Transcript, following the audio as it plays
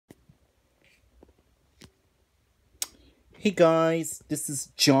Hey guys, this is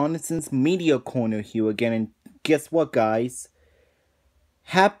Jonathan's Media Corner here again, and guess what, guys?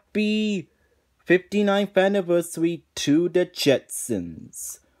 Happy 59th anniversary to the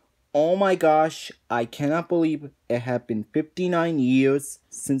Jetsons. Oh my gosh, I cannot believe it had been 59 years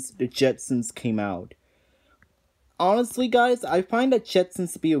since the Jetsons came out. Honestly, guys, I find the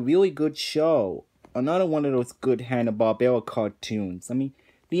Jetsons to be a really good show. Another one of those good Hanna-Barbera cartoons.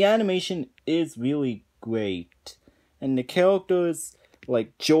 The animation is really great. And the characters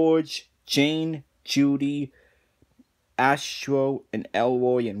like George, Jane, Judy, Astro, and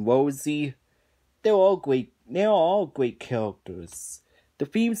Elroy and Rosie, they're all great. They're all great characters. The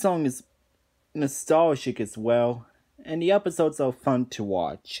theme song is nostalgic as well, and the episodes are fun to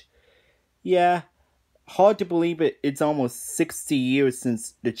watch. Yeah, hard to believe it's almost 60 years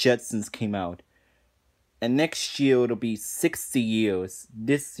since the Jetsons came out. And next year it'll be 60 years.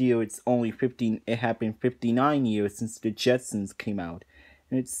 This year it had been 59 years since the Jetsons came out.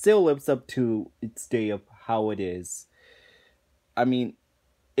 And it still lives up to its day of how it is.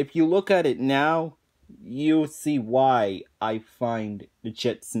 If you look at it now, you'll see why I find the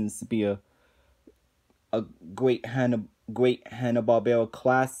Jetsons to be a great Hanna-Barbera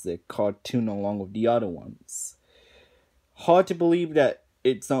classic cartoon along with the other ones. Hard to believe that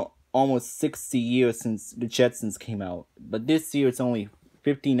it's almost 60 years since the Jetsons came out, but this year it's only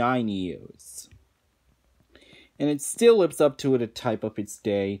 59 years. And it still lives up to the type of its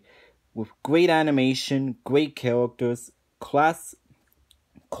day, with great animation, great characters, classic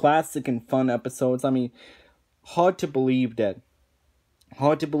and fun episodes. Hard to believe that,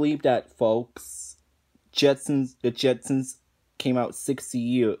 folks. The Jetsons came out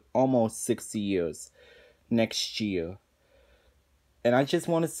almost 60 years next year. And I just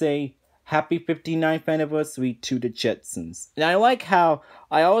want to say happy 59th anniversary to the Jetsons. And I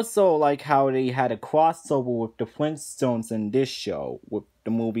also like how they had a crossover with the Flintstones in this show, with the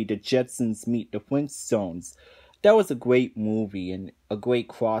movie The Jetsons Meet the Flintstones. That was a great movie and a great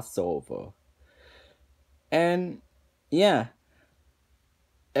crossover. And yeah,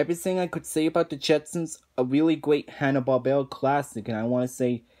 everything I could say about the Jetsons, a really great Hanna-Barbera classic. And I want to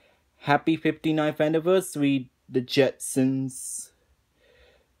say happy 59th anniversary, the Jetsons.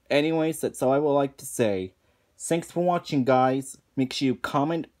 Anyways, that's all I would like to say. Thanks for watching, guys. Make sure you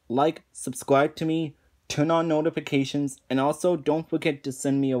comment, like, subscribe to me, turn on notifications, and also don't forget to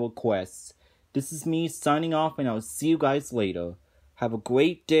send me a request. This is me signing off, and I'll see you guys later. Have a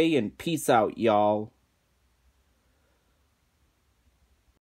great day, and peace out, y'all.